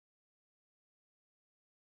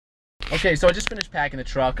Okay, so I just finished packing the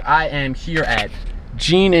truck. I am here at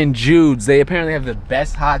Gene and Jude's. They apparently have the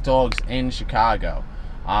best hot dogs in Chicago.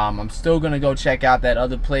 I'm still gonna go check out that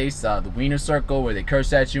other place, the Wiener Circle, where they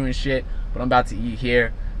curse at you and shit. But I'm about to eat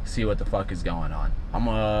here, see what the fuck is going on. I'm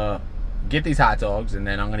gonna get these hot dogs and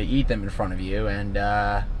then I'm gonna eat them in front of you and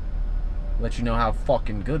let you know how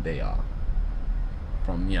fucking good they are.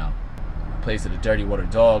 From, you know, the place of the Dirty Water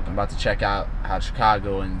Dog. I'm about to check out how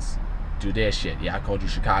Chicagoans do their shit. Yeah, I called you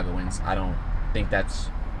Chicagoans. I don't think that's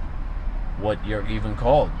what you're even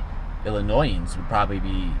called. Illinoisans would probably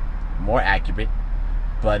be more accurate.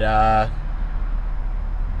 But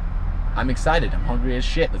I'm excited. I'm hungry as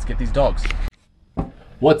shit. Let's get these dogs.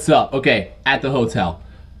 What's up? Okay, at the hotel.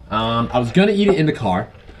 I was gonna eat it in the car,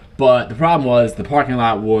 but the problem was the parking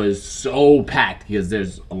lot was so packed because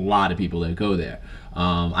there's a lot of people that go there.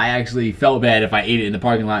 I actually felt bad if I ate it in the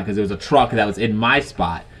parking lot because there was a truck that was in my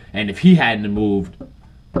spot. And if he hadn't moved,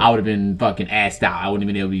 I would have been fucking assed out. I wouldn't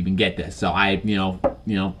have been able to even get this. So I, you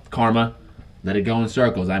know, karma, let it go in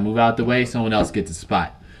circles. I move out the way, someone else gets a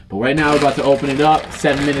spot. But right now we're about to open it up,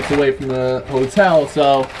 7 minutes away from the hotel,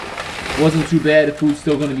 so it wasn't too bad. The food's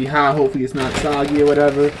still gonna be hot. Hopefully it's not soggy or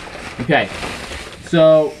whatever. Okay,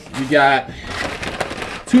 so we got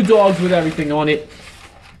 2 dogs with everything on it.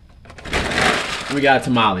 And we got a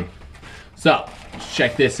tamale. So, let's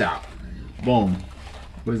check this out. Boom.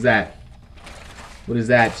 What is that? What is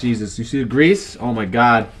that? Jesus. You see the grease? Oh my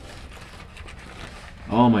god.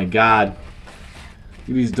 Oh my god. Look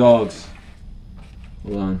at these dogs.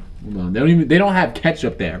 Hold on. Hold on. They don't have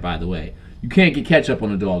ketchup there, by the way. You can't get ketchup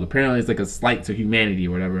on a dog. Apparently it's like a slight to humanity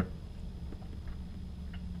or whatever.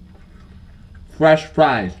 Fresh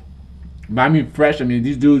fries. By I mean fresh, I mean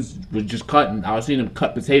these dudes were just cutting. I was seeing them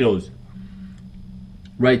cut potatoes.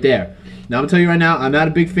 Right there. Now I'm gonna tell you right now, I'm not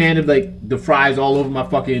a big fan of like the fries all over my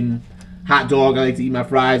fucking hot dog. I like to eat my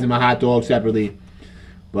fries and my hot dog separately.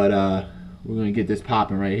 But we're gonna get this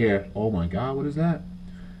popping right here. Oh my god, what is that?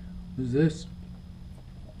 What is this?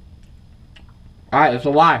 Alright, it's a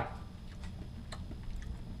lie.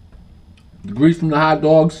 The grease from the hot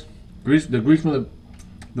dogs, the grease from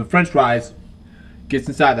the french fries gets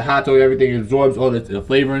inside the hot dog, everything absorbs all the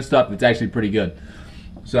flavor and stuff. It's actually pretty good.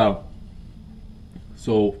 So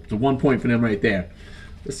the 1 point for them right there.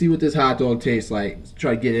 Let's see what this hot dog tastes like. Let's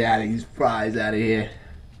try to get it out of these fries out of here.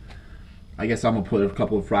 I guess I'm gonna put a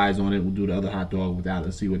couple of fries on it. We'll do the other hot dog without.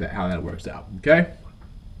 Let's see how that works out. Okay.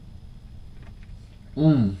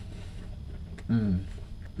 All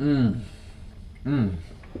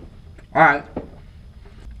right.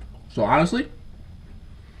 So honestly,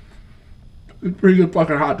 it's a pretty good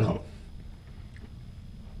fucking hot dog.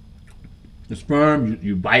 It's firm.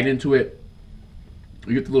 You bite into it.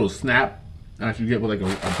 You get the little snap as you get with like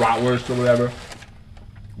a bratwurst or whatever,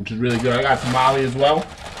 which is really good. I got tamale as well.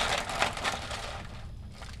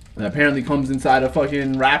 That apparently comes inside a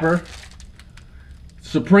fucking wrapper.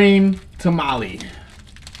 Supreme Tamale.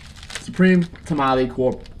 Supreme Tamale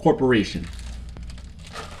Corporation.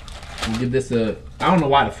 You give this a, I don't know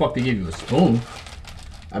why the fuck they give you a spoon.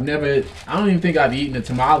 I don't even think I've eaten a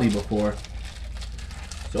tamale before.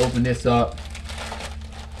 Let's open this up.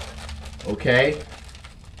 Okay.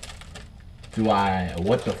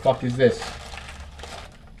 What the fuck is this?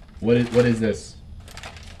 What is this?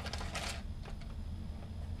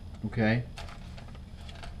 Okay.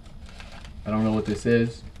 I don't know what this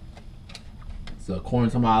is. It's a corn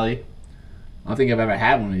tamale. I don't think I've ever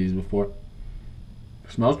had one of these before.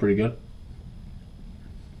 It smells pretty good.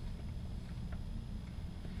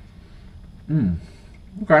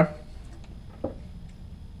 Okay.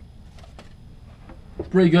 It's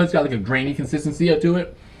pretty good. It's got like a grainy consistency to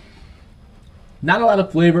it. Not a lot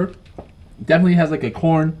of flavor. Definitely has like a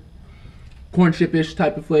corn chip-ish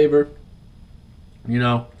type of flavor. You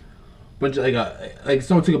know, bunch of like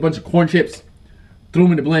someone took a bunch of corn chips, threw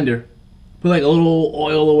them in the blender, put like a little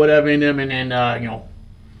oil or whatever in them, and then you know,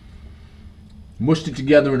 mushed it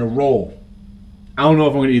together in a roll. I don't know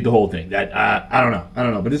if I'm gonna eat the whole thing. I don't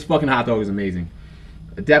know. But this fucking hot dog is amazing.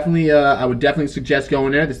 Definitely, I would definitely suggest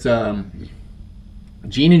going there. This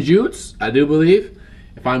Gene and Jude's, I do believe.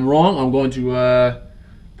 If I'm wrong, I'm going to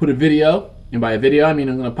put a video, and by a video I mean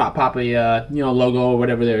I'm gonna pop a you know, logo or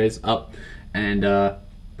whatever there is up, and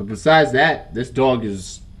but besides that, this dog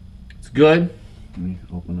it's good. Let me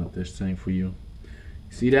open up this thing for you.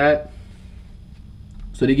 See that?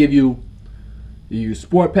 So they give you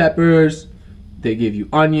sport peppers, they give you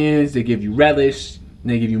onions, they give you relish,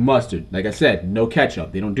 and they give you mustard. Like I said, no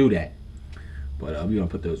ketchup. They don't do that. But we're gonna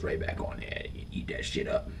put those right back on there. Eat that shit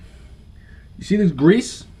up. You see this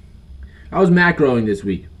grease? I was macroing this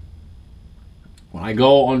week. when I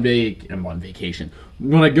go on I'm on vacation.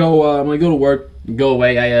 When I go to work, go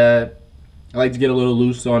away, I like to get a little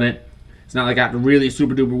loose on it. It's not like I have to really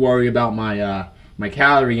super duper worry about my my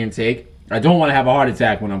calorie intake. I don't want to have a heart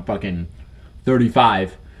attack when I'm fucking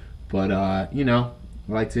 35, but you know,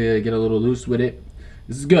 I like to get a little loose with it.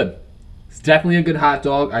 This is good. It's definitely a good hot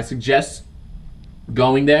dog. I suggest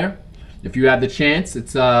going there if you have the chance.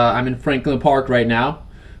 It's I'm in Franklin Park right now,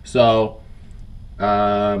 so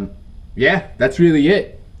yeah, that's really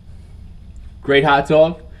it. Great hot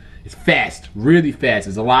dog. It's fast, really fast.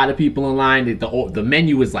 There's a lot of people in line. The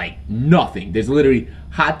menu is like nothing. There's literally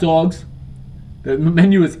hot dogs. The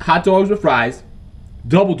menu is hot dogs with fries,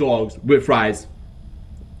 double dogs with fries,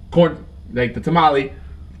 corn, like the tamale,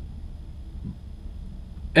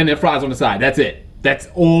 and then fries on the side. That's it. That's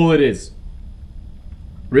all it is.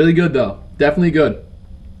 Really good though. Definitely good.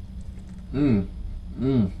 So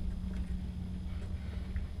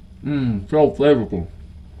flavorful.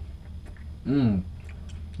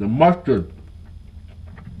 The mustard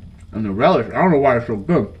and the relish. I don't know why it's so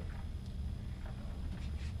good.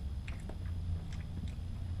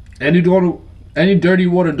 Any dirty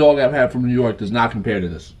water dog I've had from New York does not compare to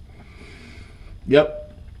this.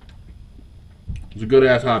 Yep. It's a good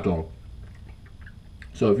ass hot dog.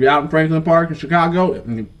 So if you're out in Franklin Park in Chicago,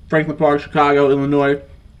 Illinois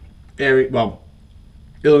area, well,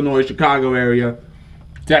 Illinois, Chicago area,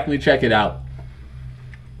 definitely check it out.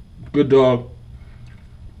 Good dog.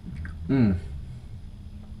 Oh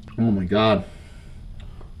my god.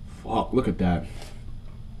 Fuck, look at that.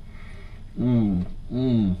 The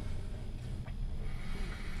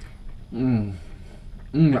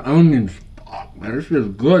onions. Fuck, man, this shit is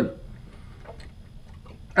good.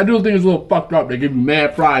 I do think it's a little fucked up. They give you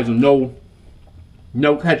mad fries and no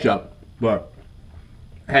ketchup. But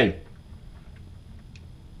hey,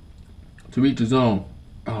 to each his own.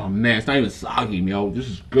 Oh man, it's not even soggy, yo. This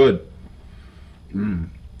is good.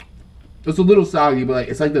 It's a little soggy, but like,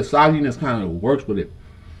 it's like the sogginess kind of works with it.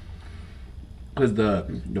 Cause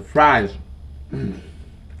the fries.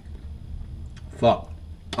 Fuck.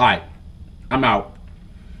 Alright. I'm out.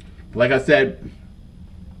 Like I said,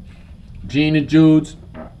 Gene and Jude's.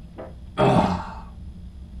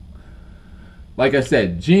 Like I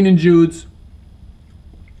said, Gene and Jude's.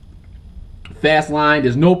 Fast line.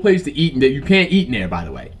 There's no place to eat, and you can't eat in there, by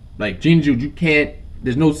the way. Like Gene and Jude, you can't.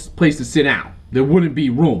 There's no place to sit down. There wouldn't be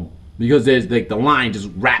room because there's like the line just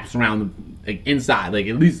wraps around like inside. Like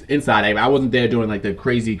at least inside. I wasn't there during like the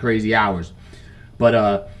crazy hours,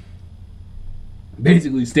 but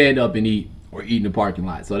basically stand up and eat or eat in the parking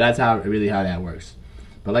lot. So that's how that works.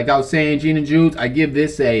 But like I was saying, Gene and Jude's, I give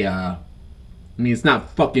this a. I mean, it's not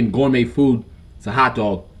fucking gourmet food. It's a hot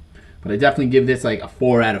dog. But I definitely give this like a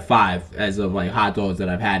 4 out of 5 as of like hot dogs that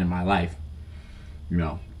I've had in my life. You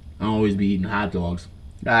know, I'll always be eating hot dogs.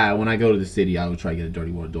 When I go to the city, I would try to get a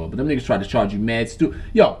dirty water dog. But them niggas try to charge you mad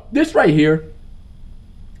Yo, this right here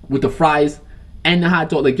with the fries and the hot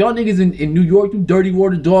dog. Like y'all niggas in New York, you dirty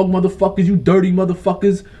water dog motherfuckers, you dirty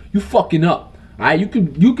motherfuckers, you fucking up. Alright, you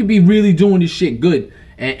could be really doing this shit good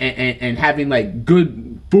and having like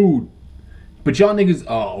good food. But y'all niggas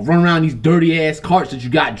run around these dirty ass carts that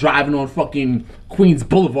you got driving on fucking Queens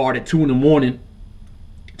Boulevard at 2 in the morning,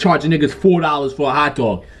 charging niggas $4 for a hot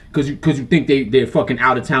dog because you think they're fucking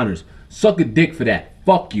out of towners. Suck a dick for that.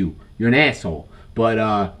 Fuck you. You're an asshole.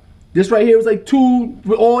 But this right here was like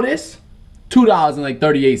with all this,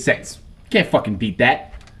 $2.38. Can't fucking beat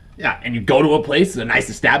that. Yeah, and you go to a place, a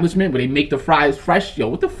nice establishment where they make the fries fresh. Yo,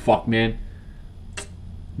 what the fuck, man?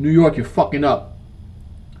 New York, you're fucking up.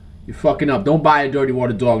 You're fucking up. Don't buy a dirty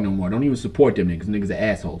water dog no more. Don't even support them niggas. Niggas are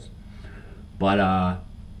assholes. But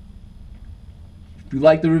if you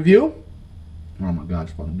like the review, oh my god,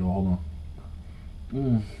 it's fucking door.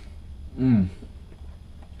 Hold on.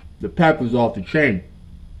 The pepper's off the chain.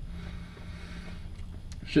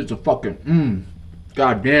 Shit's a fucking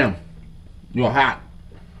god damn. You're hot.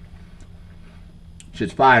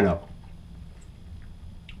 Shit's fired up.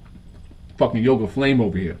 Fucking yoga flame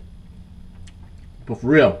over here. But for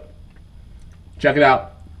real, check it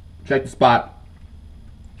out. Check the spot.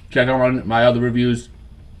 Check out my other reviews.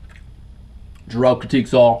 Jarrell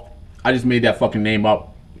Critiques All. I just made that fucking name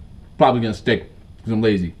up. Probably gonna stick because I'm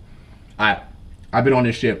lazy. I've been on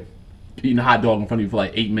this shit, eating a hot dog in front of you for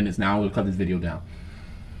like 8 minutes now. I'm gonna cut this video down.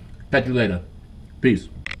 Catch you later. Peace.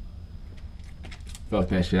 Fuck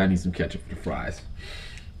that shit. I need some ketchup for the fries.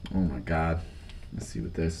 Oh my god. Let's see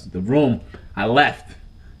what this. The room I left.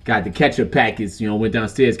 Got the ketchup packets, you know, went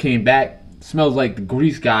downstairs, came back. Smells like the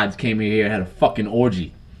grease gods came in here and had a fucking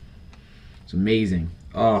orgy. It's amazing.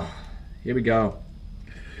 Oh, here we go.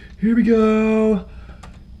 Here we go.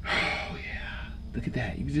 Oh, yeah. Look at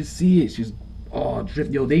that. You can just see it. She's oh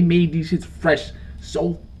drip. Yo, they made these shits fresh.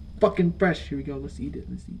 So fucking fresh. Here we go. Let's eat it.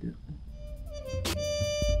 Let's eat it.